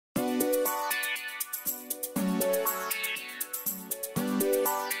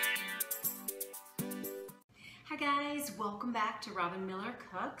Welcome back to Robin Miller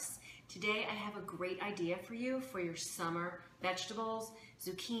Cooks. Today I have a great idea for you for your summer vegetables,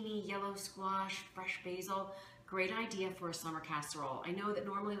 zucchini, yellow squash, fresh basil. Great idea for a summer casserole. I know that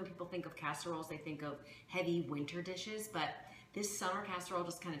normally when people think of casseroles, they think of heavy winter dishes, but this summer casserole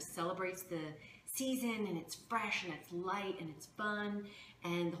just kind of celebrates the season, and it's fresh and it's light and it's fun,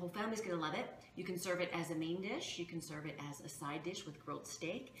 and the whole family's gonna love it. You can serve it as a main dish. You can serve it as a side dish with grilled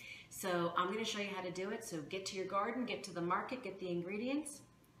steak. So I'm gonna show you how to do it. So get to your garden, get to the market, get the ingredients,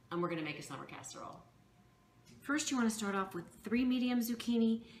 and we're gonna make a summer casserole. First, you wanna start off with 3 medium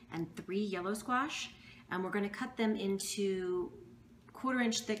zucchini and 3 yellow squash, and we're gonna cut them into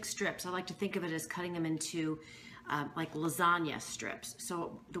 1/4-inch thick strips. I like to think of it as cutting them into like lasagna strips.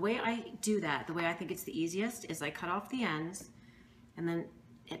 So the way I do that, the way I think it's the easiest, is I cut off the ends, and then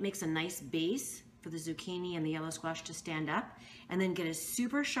it makes a nice base for the zucchini and the yellow squash to stand up, and then get a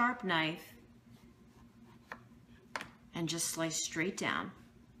super sharp knife and just slice straight down.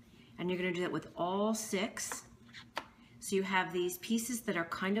 And you're gonna do that with all 6. So you have these pieces that are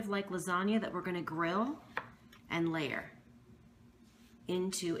kind of like lasagna that we're gonna grill and layer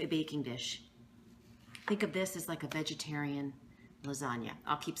into a baking dish. Think of this as like a vegetarian lasagna.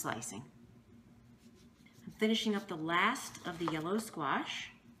 I'll keep slicing. I'm finishing up the last of the yellow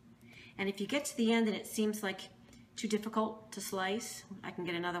squash. And if you get to the end and it seems like too difficult to slice, I can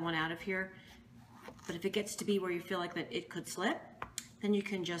get another one out of here. But if it gets to be where you feel like that it could slip, then you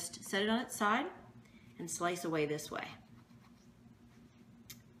can just set it on its side and slice away this way.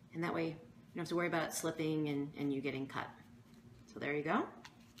 And that way you don't have to worry about it slipping and you getting cut. So there you go.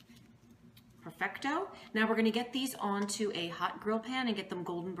 Perfecto. Now we're going to get these onto a hot grill pan and get them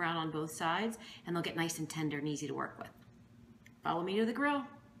golden brown on both sides, and they'll get nice and tender and easy to work with. Follow me to the grill.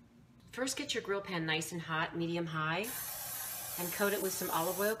 First, get your grill pan nice and hot, medium high, and coat it with some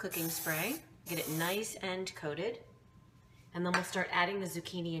olive oil cooking spray. Get it nice and coated, and then we'll start adding the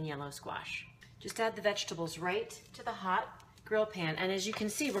zucchini and yellow squash. Just add the vegetables right to the hot grill pan, and as you can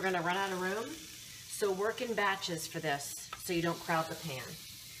see, we're going to run out of room, so work in batches for this so you don't crowd the pan.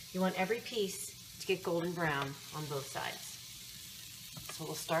 You want every piece to get golden brown on both sides. So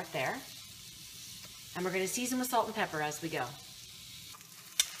we'll start there. And we're going to season with salt and pepper as we go.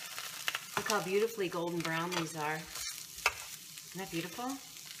 Look how beautifully golden brown these are. Isn't that beautiful?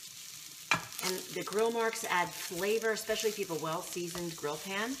 And the grill marks add flavor, especially if you have a well-seasoned grill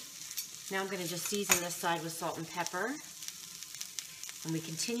pan. Now I'm going to just season this side with salt and pepper. And we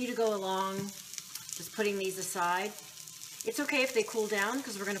continue to go along, just putting these aside. It's okay if they cool down,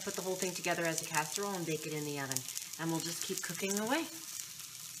 because we're going to put the whole thing together as a casserole and bake it in the oven. And we'll just keep cooking away.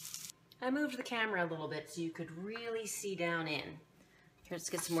 I moved the camera a little bit so you could really see down in. Let's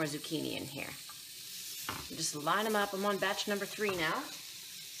get some more zucchini in here. Just line them up. I'm on batch number 3 now.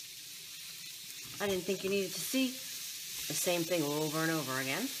 I didn't think you needed to see the same thing over and over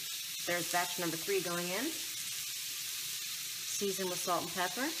again. There's batch number 3 going in. Season with salt and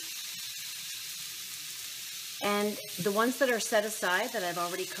pepper. And the ones that are set aside that I've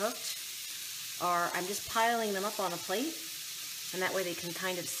already cooked I'm just piling them up on a plate, and that way they can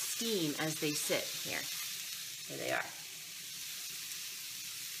kind of steam as they sit here. Here they are.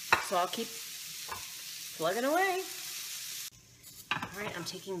 So I'll keep plugging away. All right, I'm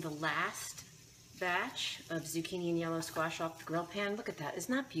taking the last batch of zucchini and yellow squash off the grill pan. Look at that.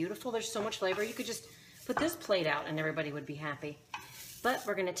 Isn't that beautiful? There's so much flavor. You could just put this plate out and everybody would be happy. But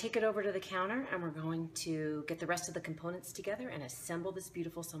we're going to take it over to the counter, and we're going to get the rest of the components together and assemble this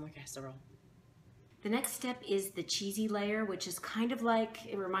beautiful summer casserole. The next step is the cheesy layer, which is kind of like,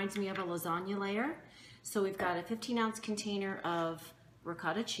 it reminds me of a lasagna layer. So we've got a 15-ounce container of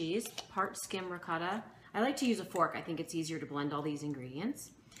ricotta cheese, part skim ricotta. I like to use a fork. I think it's easier to blend all these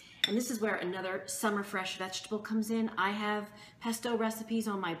ingredients. And this is where another summer fresh vegetable comes in. I have pesto recipes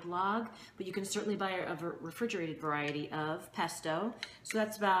on my blog, but you can certainly buy a refrigerated variety of pesto. So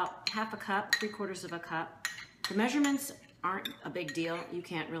that's about 1/2 cup, 3/4 cup. The measurements aren't a big deal. You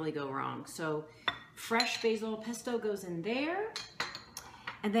can't really go wrong. So fresh basil pesto goes in there.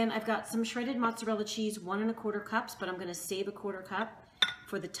 And then I've got some shredded mozzarella cheese, 1 1/4 cups, but I'm gonna save a 1/4 cup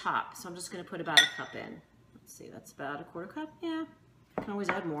for the top. So I'm just gonna put about 1 cup in. Let's see, that's about 1/4 cup, yeah. You can always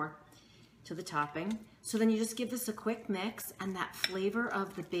add more to the topping. So then you just give this a quick mix, and that flavor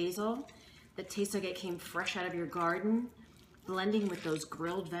of the basil that tastes like it came fresh out of your garden, blending with those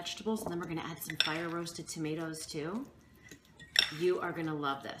grilled vegetables, and then we're gonna add some fire roasted tomatoes too. You are gonna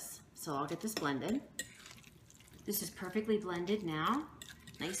love this. So I'll get this blended. This is perfectly blended now,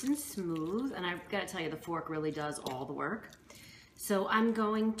 nice and smooth, and I've gotta tell you, the fork really does all the work. So I'm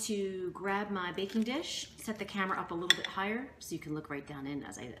going to grab my baking dish, set the camera up a little bit higher so you can look right down in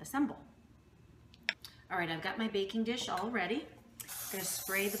as I assemble. All right, I've got my baking dish all ready. I'm gonna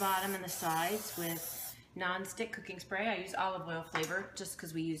spray the bottom and the sides with non-stick cooking spray. I use olive oil flavor just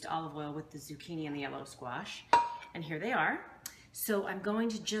because we used olive oil with the zucchini and the yellow squash. And here they are. So I'm going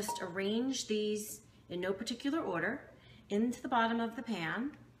to just arrange these in no particular order into the bottom of the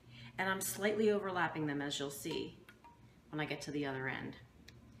pan, and I'm slightly overlapping them, as you'll see when I get to the other end.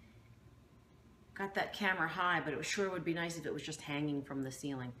 Got that camera high, but it sure would be nice if it was just hanging from the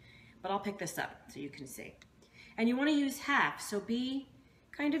ceiling. But I'll pick this up so you can see. And you want to use half, so be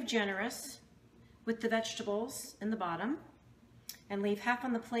kind of generous with the vegetables in the bottom and leave half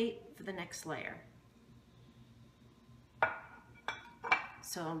on the plate for the next layer.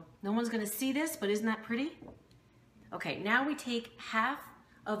 So no one's going to see this, but isn't that pretty? Okay, now we take half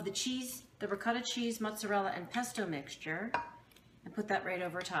of the cheese, the ricotta cheese, mozzarella, and pesto mixture and put that right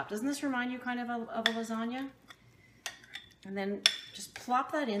over top. Doesn't this remind you kind of a lasagna? And then just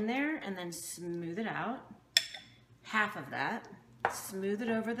plop that in there and then smooth it out. Half of that. Smooth it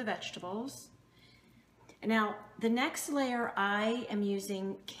over the vegetables. And now, the next layer I am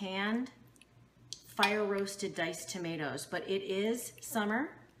using canned fire roasted diced tomatoes, but it is summer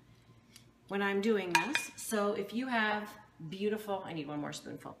when I'm doing this. So if you have beautiful, I need one more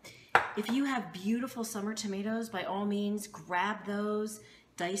spoonful. If you have beautiful summer tomatoes, by all means, grab those,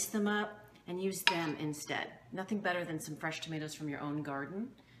 dice them up, and use them instead. Nothing better than some fresh tomatoes from your own garden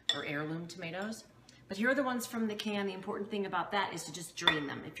or heirloom tomatoes. But here are the ones from the can. The important thing about that is to just drain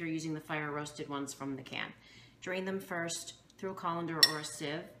them if you're using the fire roasted ones from the can. Drain them first through a colander or a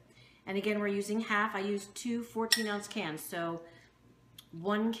sieve. And again, we're using half. I used two 14-ounce cans. So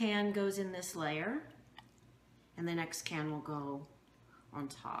one can goes in this layer and the next can will go on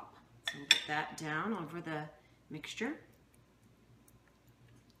top. So we'll get that down over the mixture.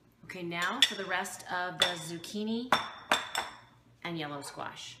 Okay, now for the rest of the zucchini and yellow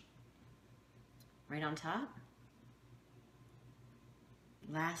squash. Right on top.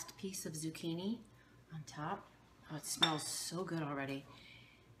 Last piece of zucchini on top. Oh, it smells so good already.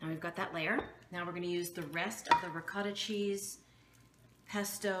 Now we've got that layer. Now we're going to use the rest of the ricotta cheese,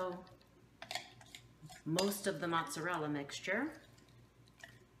 pesto, most of the mozzarella mixture.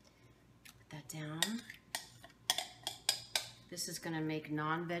 Put that down. This is going to make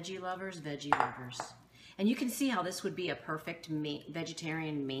non-veggie lovers veggie lovers. And you can see how this would be a perfect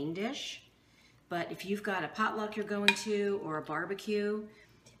vegetarian main dish. But if you've got a potluck you're going to or a barbecue,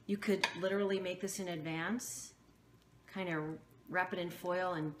 you could literally make this in advance, kind of wrap it in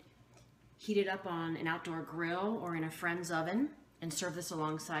foil and heat it up on an outdoor grill or in a friend's oven and serve this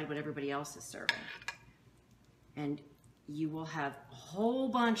alongside what everybody else is serving. And you will have a whole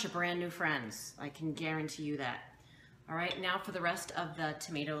bunch of brand new friends. I can guarantee you that. All right, now for the rest of the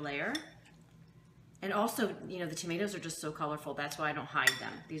tomato layer. And also, you know, the tomatoes are just so colorful. That's why I don't hide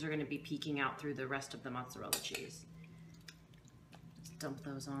them. These are going to be peeking out through the rest of the mozzarella cheese. Just dump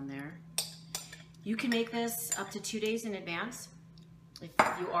those on there. You can make this up to 2 days in advance. If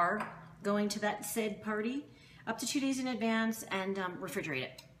you are going to that said party, up to 2 days in advance, and refrigerate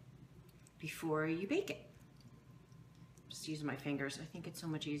it before you bake it. Just using my fingers. I think it's so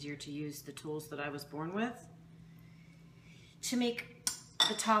much easier to use the tools that I was born with to make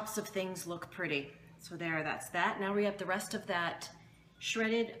the tops of things look pretty. So there, that's that. Now we have the rest of that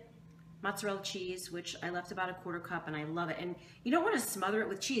shredded mozzarella cheese, which I left about a 1/4 cup, and I love it. And you don't want to smother it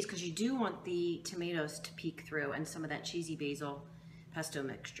with cheese because you do want the tomatoes to peek through and some of that cheesy basil pesto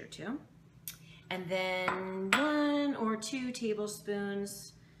mixture too. And then 1 or 2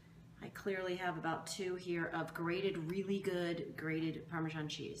 tablespoons, I clearly have about 2 here, of grated, really good grated Parmesan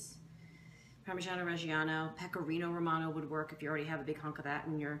cheese. Parmigiano Reggiano, Pecorino Romano would work if you already have a big hunk of that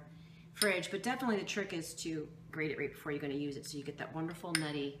in your fridge, but definitely the trick is to grate it right before you're going to use it so you get that wonderful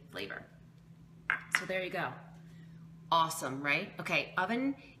nutty flavor. So there you go. Awesome, right? Okay,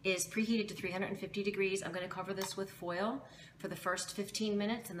 oven is preheated to 350 degrees. I'm going to cover this with foil for the first 15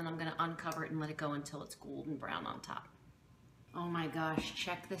 minutes, and then I'm going to uncover it and let it go until it's golden brown on top. Oh my gosh,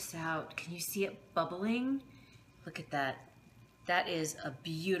 check this out. Can you see it bubbling? Look at that. That is a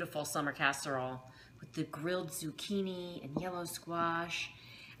beautiful summer casserole with the grilled zucchini and yellow squash.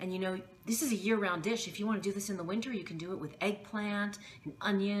 And you know, this is a year-round dish. If you want to do this in the winter, you can do it with eggplant and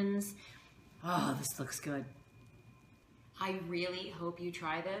onions. Oh, this looks good. I really hope you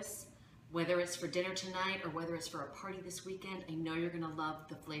try this, whether it's for dinner tonight or whether it's for a party this weekend. I know you're going to love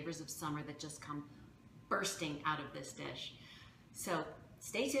the flavors of summer that just come bursting out of this dish. So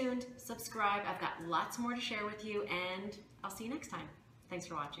stay tuned, subscribe. I've got lots more to share with you, and I'll see you next time. Thanks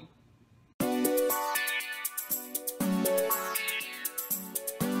for watching.